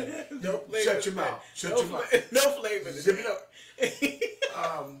to them? No flavor. Shut your mouth. Shut your mouth. No flavor. Zip it up.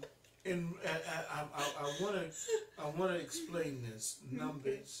 And I wanna explain this.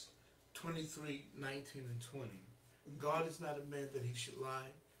 Numbers 23, 19, and 20. God is not a man that he should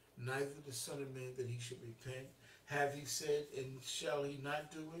lie, neither the Son of Man that he should repent. Have he said, and shall he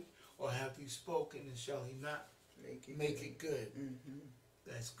not do it? Or have he spoken, and shall he not make it good?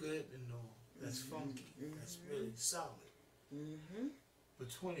 That's good and all. That's funky. That's really solid. But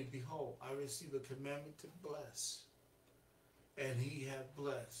 20, behold, I receive a commandment to bless, and he hath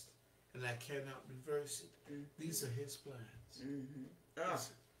blessed, and I cannot reverse it. These are his plans.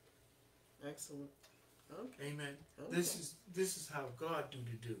 Excellent. Okay. Amen. Okay. This is how God do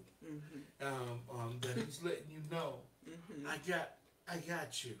the do. That he's letting you know, I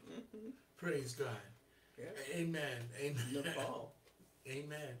got you. Praise God. Yeah. Amen. Amen. Nepal.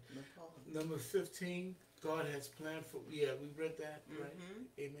 Amen. Number 15, God has planned for. Yeah, we read that, right?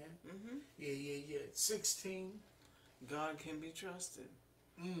 Amen. Yeah. 16. God can be trusted.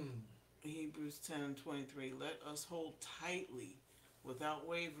 Hebrews 10:23. Let us hold tightly, without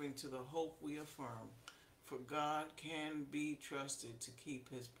wavering, to the hope we affirm. For God can be trusted to keep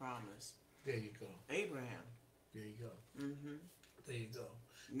his promise. There you go. Abraham. There you go. There you go.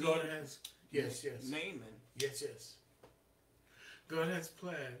 God Naaman. has. Yes. Naaman. Yes. God has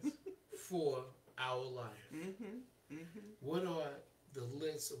plans for our life. What are the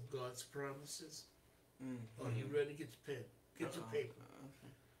list of God's promises? Are you ready? Get your pen. Get your paper.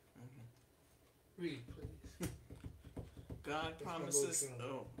 Read, please. God That's promises. my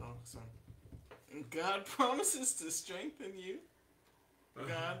little Sorry. God promises to strengthen you.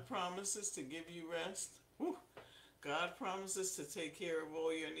 God promises to give you rest. Woo. God promises to take care of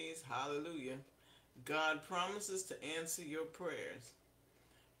all your needs. Hallelujah. God promises to answer your prayers.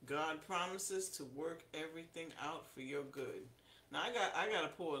 God promises to work everything out for your good. Now I got to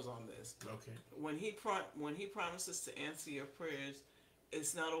pause on this. Okay. When he promises to answer your prayers,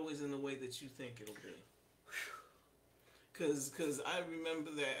 it's not always in the way that you think it'll be. Because I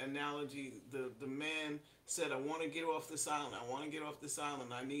remember that analogy. The man said, I want to get off this island.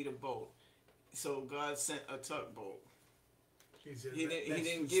 I need a boat. So God sent a tugboat. He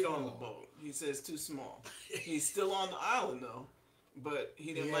didn't get on the boat. He says too small. He's still on the island though, but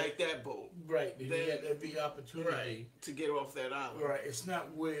he didn't like that boat. Right. He had every opportunity to get off that island. Right. It's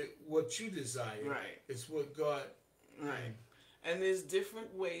not what you desire. Right. It's what God. Right. And there's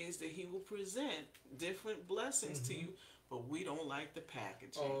different ways that he will present different blessings to you. But we don't like the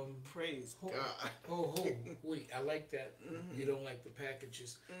packaging. Praise God. Wait, I like that. You don't like the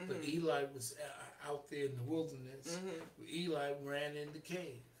packages. But Eli was out there in the wilderness. Eli ran in the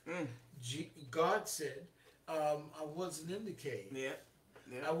cave. God said, I wasn't in the cave. Yeah.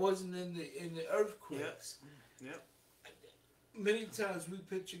 I wasn't in the earthquakes. Yep. Many times we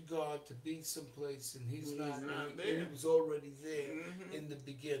picture God to be someplace and he's not there. He was already there in the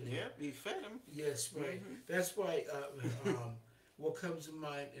beginning. Yep, he fed him. Yes, right. That's why what comes to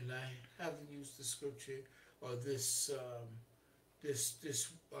mind, and I haven't used the scripture or this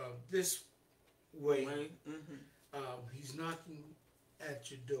way. He's knocking at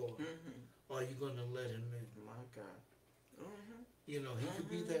your door. Are you going to let him in? My God. You know, he could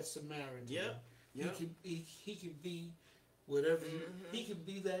be that Samaritan. Yep. He can be whatever he can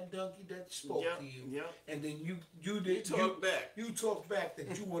be that donkey that spoke to you, and then you talk back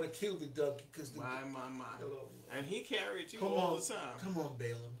that you want to kill the donkey because my. Hello. And he carried you Come all on, the time. Come on,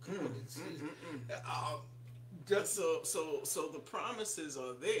 Balaam. Come on. So the promises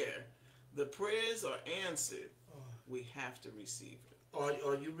are there. The prayers are answered. We have to receive it.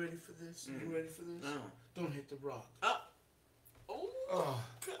 Are you ready for this? You ready for this? Don't hit the rock. Gosh,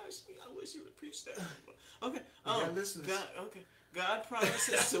 I wish you would preach that. Okay. Listen. God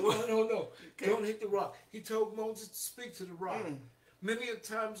promises to work. No. Okay. Don't hit the rock. He told Moses to speak to the rock. Many a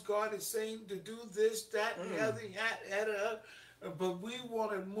times God is saying to do this, that, and the other, but we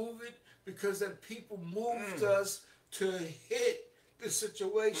want to move it because that people moved us to hit the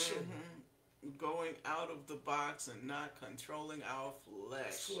situation. Going out of the box and not controlling our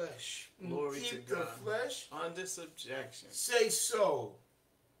flesh. Glory to God. Keep the flesh under subjection. Say so.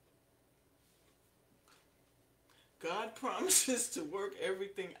 God promises to work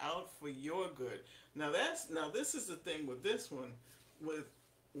everything out for your good. Now this is the thing with this one,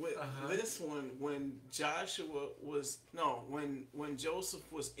 this one, when when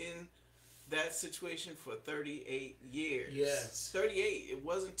Joseph was in that situation for 38 years. Yes. 38. It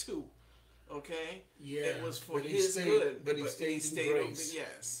wasn't 2. Okay? Yeah. It was for his good. But he stayed in grace.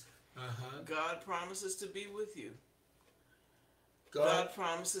 Yes. God promises to be with you. God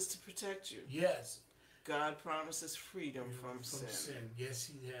promises to protect you. Yes. God promises freedom from sin. Yes,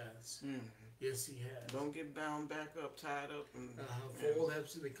 he has. Yes, he has. Don't get bound back up, tied up. For all have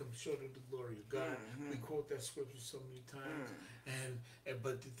sinned, they come short of the glory of God. We quote that scripture so many times.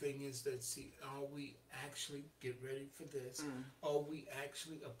 But the thing is that, are we actually, get ready for this, are we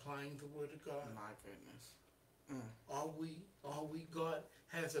actually applying the word of God? My goodness. Are we, God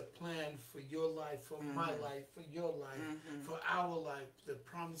has a plan for your life, for my life, for your life, for our life, the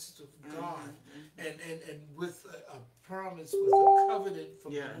promises of God, and with a promise, with a covenant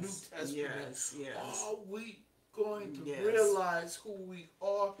from the New Testament, are we going to realize who we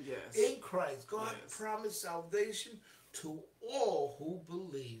are in Christ? God promised salvation to all who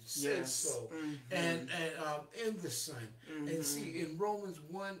believe. Say so. And in the Son. And see, in Romans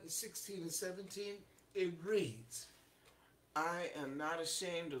 1:16-17, it reads, I am not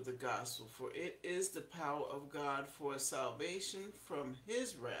ashamed of the gospel, for it is the power of God for salvation from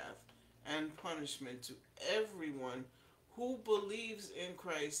his wrath and punishment to everyone who believes in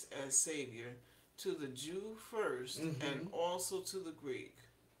Christ as Savior, to the Jew first, and also to the Greek.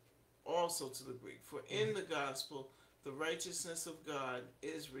 For in the gospel, the righteousness of God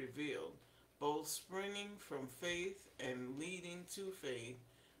is revealed, both springing from faith and leading to faith,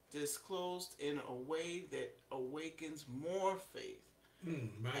 disclosed in a way that awakens more faith.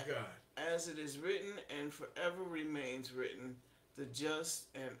 My God. As it is written and forever remains written, the just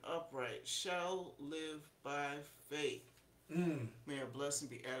and upright shall live by faith. May a blessing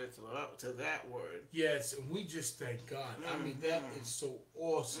be added to that word. Yes, and we just thank God. I mean, that is so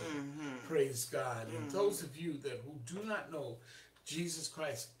awesome. Praise God. And those of you who do not know Jesus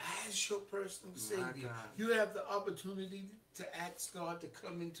Christ as your personal Savior, you have the opportunity to ask God to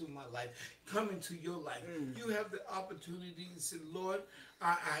come into my life, come into your life. You have the opportunity to say, Lord,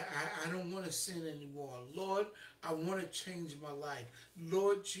 I don't want to sin anymore. Lord, I want to change my life.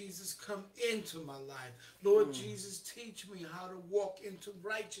 Lord Jesus, come into my life. Lord Jesus, teach me how to walk into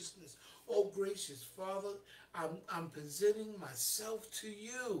righteousness. Oh, gracious Father, I'm presenting myself to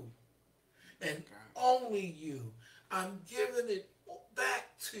you and only you. I'm giving it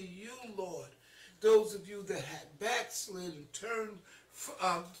back to you, Lord. Those of you that had backslid and turned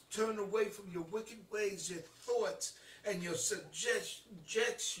away from your wicked ways, your thoughts, and your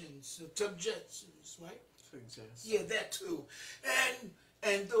suggestions, right? Yeah, that too.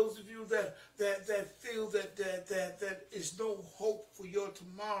 And those of you that feel that is no hope for your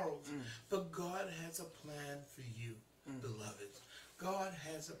tomorrows, but God has a plan for you, beloved. God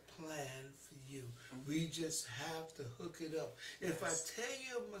has a plan for you. We just have to hook it up. If I tell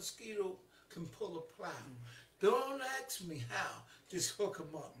you a mosquito can pull a plow, don't ask me how. Just hook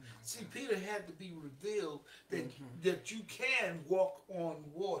them up. See, Peter had to be revealed that you can walk on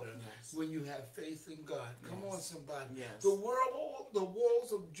water when you have faith in God. Come on, somebody. The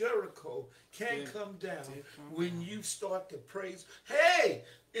walls of Jericho can come down when you start to praise. Hey,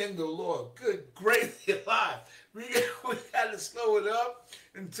 in the Lord, good, great, alive. We got to slow it up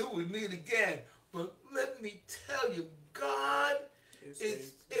until we meet again. But let me tell you, God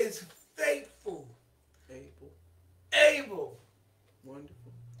is faithful. Able.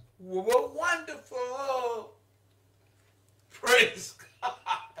 Wonderful. Wonderful. Praise God.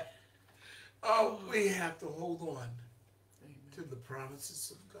 Oh, we have to hold on to the promises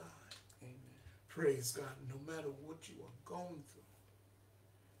of God. Amen. Praise God. No matter what you are going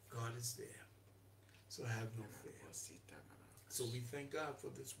through, God is there. So have no fear. So we thank God for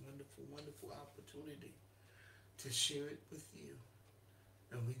this wonderful, wonderful opportunity to share it with you.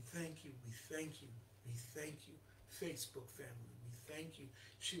 And we thank you, we thank you, we thank you, Facebook family. We thank you.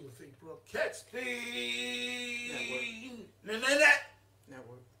 She will think broadcast.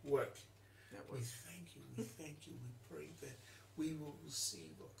 Network. Work. Network. We thank you, we thank you. We pray that we will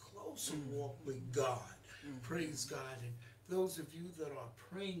receive a closer walk with God. Praise God. And those of you that are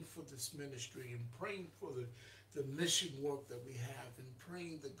praying for this ministry and praying for the mission work that we have and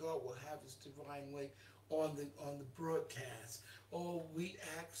praying that God will have his divine way on the broadcast. Oh, we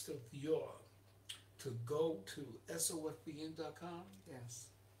asked of you to go to sofbn.com. Yes.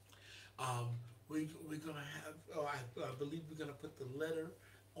 We're going to have, I believe we're going to put the letter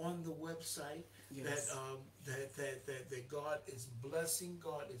on the website. Yes. that God is blessing,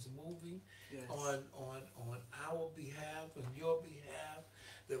 God is moving Yes. on our behalf, on your behalf,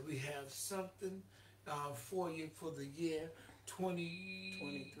 that we have something for you for the year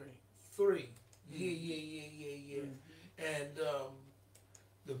 2023. Yeah. And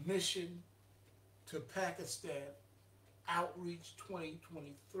the mission to Pakistan Outreach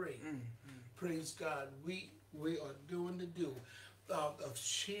 2023. Praise God. We are doing the do of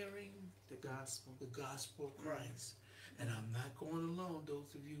sharing The gospel. the gospel of Christ. And I'm not going alone.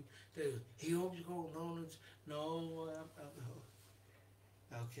 Those of you that he hopes you go alone. No,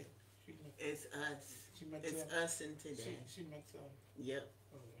 okay. It's us. She might It's tell- us in today. She might tell. Yep.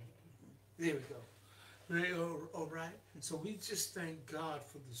 There we go. Right, all right. So we just thank God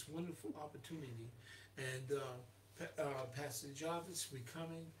for this wonderful opportunity. And Pastor Jarvis, we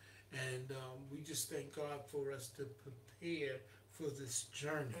coming. And we just thank God for us to prepare for this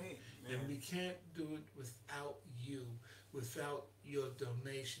journey. Amen. And we can't do it without you, without your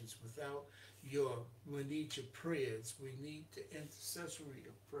donations, without we need your prayers. We need the intercessory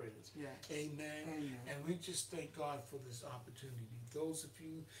of prayers. Yes. Amen. Amen. And we just thank God for this opportunity. Those of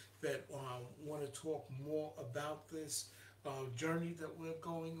you that want to talk more about this journey that we're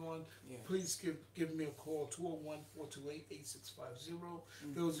going on, Yes. please give me a call, 201-428-8650.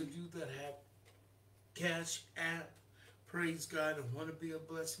 Those of you that have Cash App, praise God, and want to be a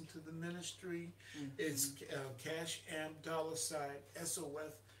blessing to the ministry, it's Cash App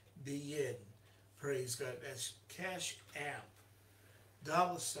 $SOFBN. Praise God. That's Cash App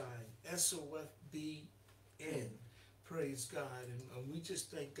 $SOFBN. Praise God. And we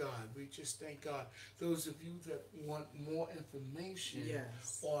just thank God. We just thank God. Those of you that want more information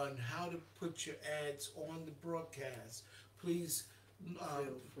Yes. on how to put your ads on the broadcast, please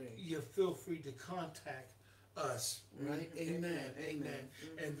feel free to contact us, right? Amen. Amen.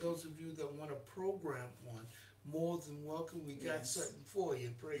 And those of you that want a program on, more than welcome. We got Yes. something for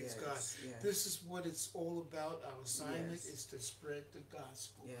you. Praise Yes, God. yes. This is what it's all about. Our assignment Yes. is to spread the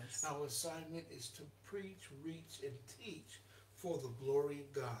gospel. Yes. Our assignment is to preach, reach, and teach for the glory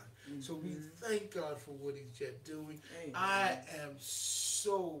of God. So we thank God for what he's yet doing. Amen. I am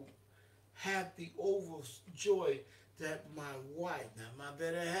so happy, overjoyed that my wife, not my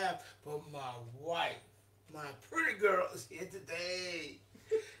better half, but my wife, my pretty girl is here today.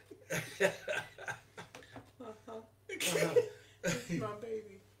 My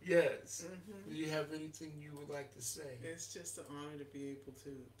baby. Yes. Do you have anything you would like to say? It's just an honor to be able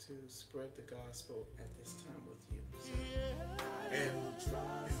to spread the gospel at this time with you. So, And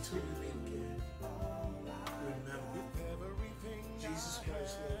until we meet again, remember, Jesus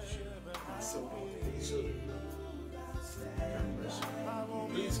Christ loves you. so So God bless you.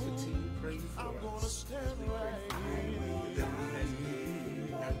 Please continue praying for us. As we pray for you,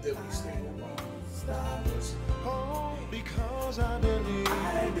 and that we stay on. Oh, because I believe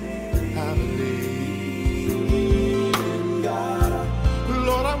in God.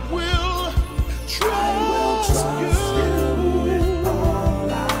 Lord, I will trust you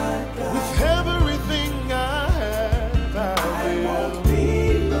with everything I have.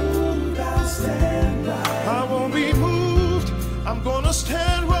 I won't be moved. I'm gonna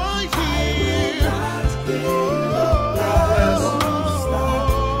stand right here.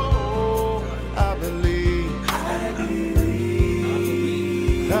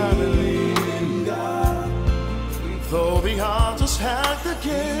 I believe God. Though the odds are stacked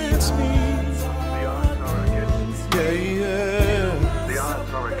against me,